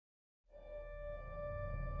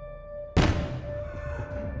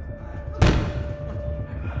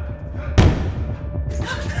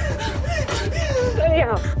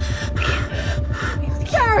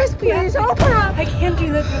Please open up. I can't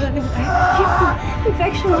do that. I keep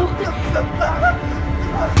infection.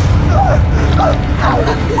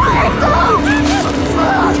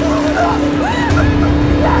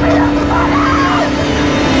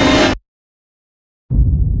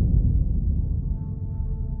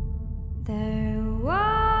 There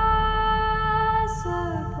was a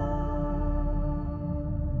boy,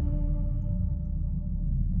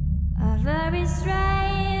 a very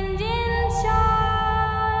strange, enchanted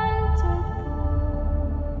boy.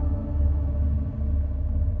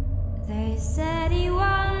 They said he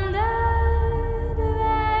wandered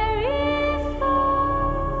very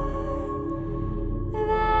far,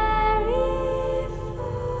 very far,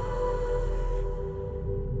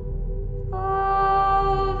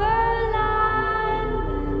 over land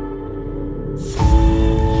and sea.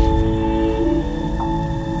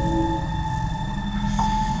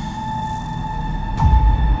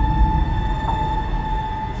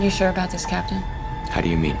 You sure about this, Captain? How do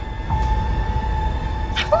you mean?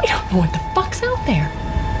 I really don't know what the fuck's out there.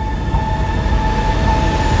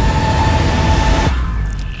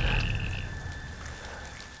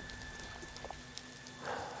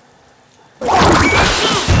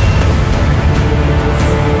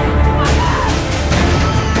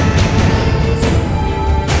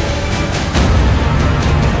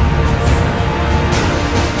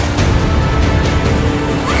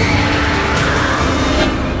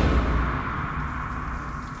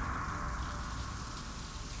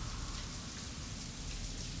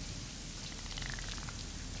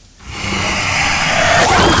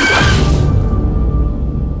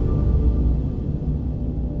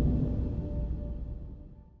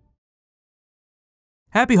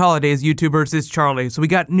 Happy holidays, YouTubers, it's Charlie. So we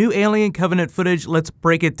got new Alien Covenant footage, let's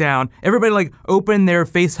break it down. Everybody open their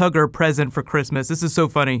facehugger present for Christmas. This is so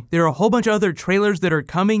funny. There are a whole bunch of other trailers that are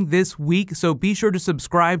coming this week, so be sure to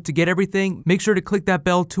subscribe to get everything. Make sure to click that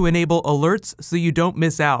bell to enable alerts so you don't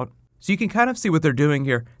miss out. So you can kind of see what they're doing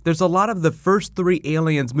here. There's a lot of the first 3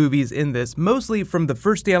 Aliens movies in this, mostly from the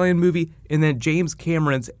first Alien movie and then James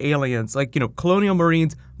Cameron's Aliens, Colonial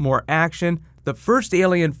Marines, more action. The first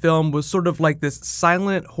Alien film was sort of like this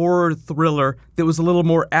silent horror thriller that was a little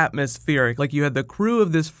more atmospheric. Like you had the crew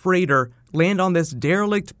of this freighter land on this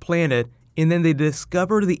derelict planet, and then they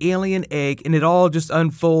discover the alien egg, and it all just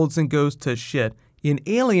unfolds and goes to shit. In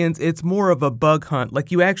Aliens, it's more of a bug hunt.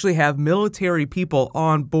 Like you actually have military people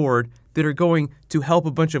on board that are going to help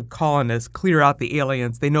a bunch of colonists clear out the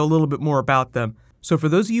aliens. They know a little bit more about them. So for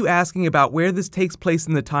those of you asking about where this takes place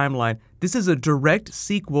in the timeline, this is a direct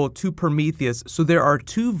sequel to Prometheus, so there are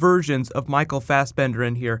 2 versions of Michael Fassbender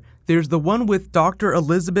in here. There's the one with Dr.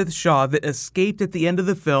 Elizabeth Shaw that escaped at the end of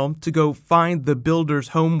the film to go find the builder's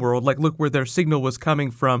homeworld, look where their signal was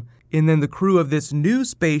coming from. And then the crew of this new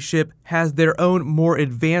spaceship has their own more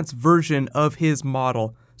advanced version of his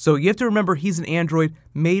model. So you have to remember he's an android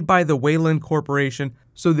made by the Weyland Corporation.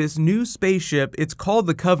 So this new spaceship, it's called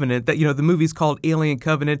the Covenant, the movie's called Alien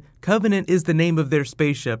Covenant. Covenant is the name of their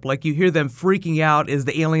spaceship. You hear them freaking out as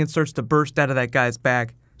the alien starts to burst out of that guy's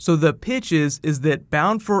back. So the pitch is that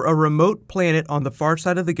bound for a remote planet on the far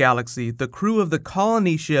side of the galaxy, the crew of the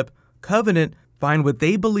colony ship Covenant find what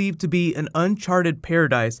they believe to be an uncharted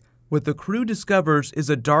paradise. What the crew discovers is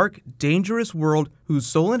a dark, dangerous world whose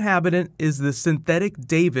sole inhabitant is the synthetic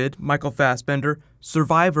David, Michael Fassbender,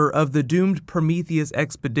 survivor of the doomed Prometheus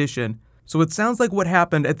expedition. So it sounds like what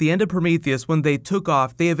happened at the end of Prometheus when they took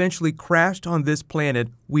off, they eventually crashed on this planet.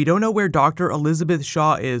 We don't know where Dr. Elizabeth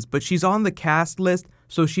Shaw is, but she's on the cast list,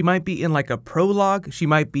 so she might be in a prologue, she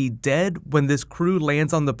might be dead when this crew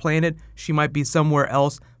lands on the planet, she might be somewhere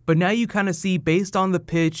else. But now you kind of see, based on the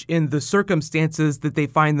pitch and the circumstances that they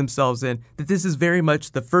find themselves in, that this is very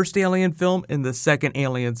much the first Alien film and the second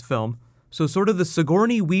Aliens film. So sort of the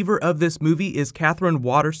Sigourney Weaver of this movie is Katherine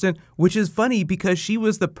Waterston, which is funny because she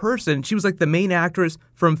was the main actress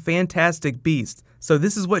from Fantastic Beasts. So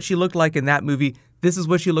this is what she looked like in that movie. This is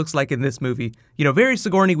what she looks like in this movie. Very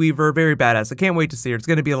Sigourney Weaver, very badass. I can't wait to see her. It's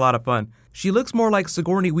going to be a lot of fun. She looks more like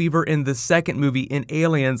Sigourney Weaver in the second movie in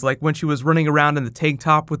Aliens, like when she was running around in the tank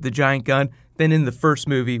top with the giant gun, than in the first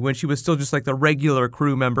movie when she was still just the regular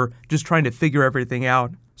crew member, just trying to figure everything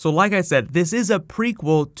out. So like I said, this is a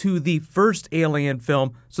prequel to the first Alien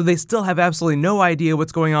film, so they still have absolutely no idea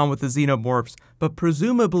what's going on with the xenomorphs, but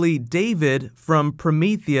presumably David from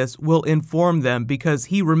Prometheus will inform them because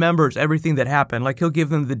he remembers everything that happened, he'll give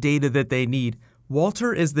them the data that they need.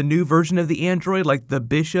 Walter is the new version of the android, the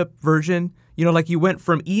Bishop version. You know, like you went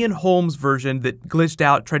from Ian Holmes' version that glitched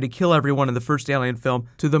out, tried to kill everyone in the first Alien film,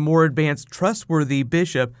 to the more advanced, trustworthy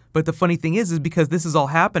Bishop. But the funny thing is because this is all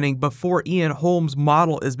happening before Ian Holmes'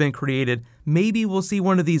 model has been created, maybe we'll see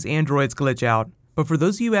one of these androids glitch out. But for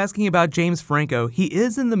those of you asking about James Franco, he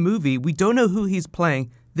is in the movie. We don't know who he's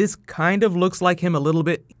playing. This kind of looks like him a little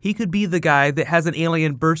bit. He could be the guy that has an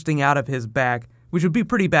alien bursting out of his back, which would be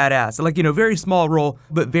pretty badass. Like, you know, very small role,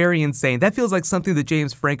 but very insane. That feels like something that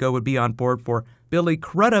James Franco would be on board for. Billy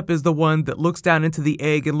Crudup is the one that looks down into the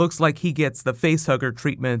egg and looks like he gets the facehugger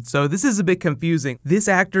treatment. So this is a bit confusing. This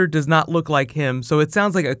actor does not look like him, so it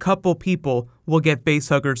sounds like a couple people will get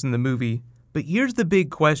facehuggers in the movie. But here's the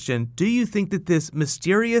big question. Do you think that this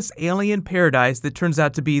mysterious alien paradise that turns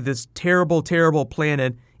out to be this terrible, terrible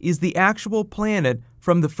planet is the actual planet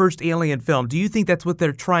from the first Alien film? Do you think that's what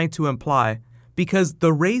they're trying to imply? Because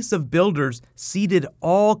the race of builders seeded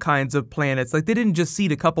all kinds of planets. Like, they didn't just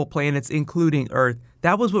seed a couple planets, including Earth.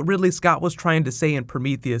 That was what Ridley Scott was trying to say in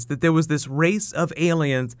Prometheus, that there was this race of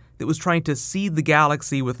aliens that was trying to seed the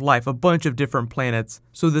galaxy with life, a bunch of different planets.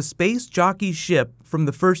 So the space jockey ship from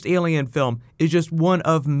the first Alien film is just one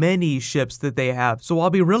of many ships that they have. So I'll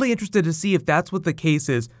be really interested to see if that's what the case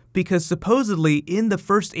is, because supposedly in the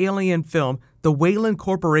first Alien film, the Weyland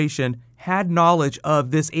Corporation had knowledge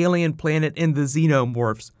of this alien planet and the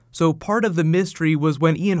xenomorphs. So part of the mystery was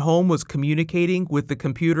when Ian Holm was communicating with the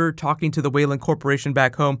computer, talking to the Weyland Corporation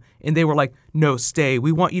back home, and they were like, no, stay,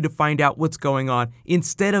 we want you to find out what's going on,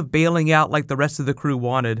 instead of bailing out like the rest of the crew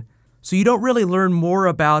wanted. So you don't really learn more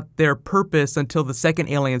about their purpose until the second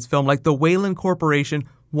Aliens film, like the Weyland Corporation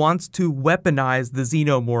wants to weaponize the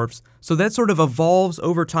xenomorphs. So that sort of evolves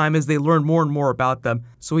over time as they learn more and more about them.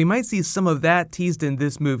 So we might see some of that teased in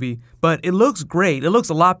this movie, but it looks great. It looks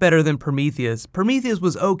a lot better than Prometheus. Prometheus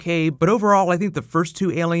was okay, but overall I think the first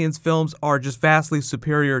two Aliens films are just vastly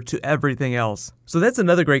superior to everything else. So that's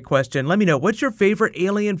another great question. Let me know, what's your favorite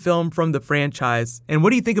Alien film from the franchise? And what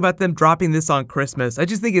do you think about them dropping this on Christmas? I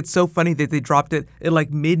just think it's so funny that they dropped it at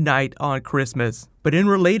like midnight on Christmas. But in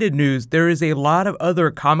related news, there is a lot of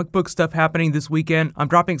other comic book stuff happening this weekend. I'm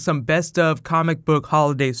dropping some best of comic book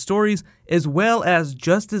holiday stories, as well as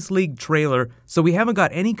Justice League trailer. So we haven't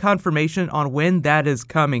got any confirmation on when that is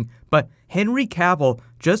coming. But Henry Cavill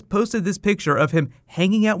just posted this picture of him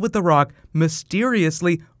hanging out with The Rock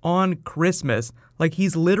mysteriously on Christmas. Like,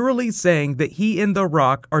 he's literally saying that he and The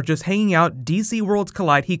Rock are just hanging out, DC Worlds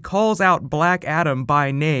collide. He calls out Black Adam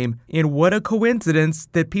by name. And what a coincidence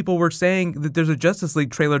that people were saying that there's a Justice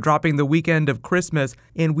League trailer dropping the weekend of Christmas,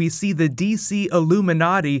 and we see the DC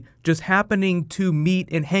Illuminati just happening to meet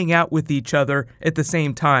and hang out with each other at the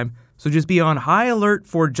same time. So just be on high alert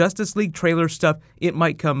for Justice League trailer stuff. It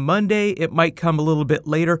might come Monday, it might come a little bit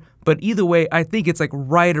later, but either way, I think it's like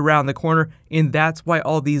right around the corner, and that's why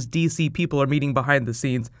all these DC people are meeting behind the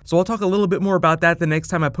scenes. So I'll talk a little bit more about that the next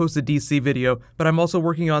time I post a DC video, but I'm also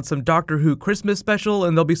working on some Doctor Who Christmas special,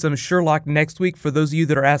 and there'll be some Sherlock next week for those of you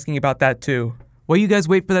that are asking about that too. While you guys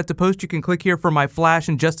wait for that to post, you can click here for my Flash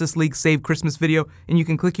and Justice League Save Christmas video, and you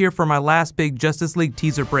can click here for my last big Justice League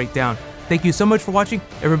teaser breakdown. Thank you so much for watching.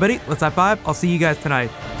 Everybody, let's high five. I'll see you guys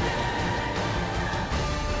tonight.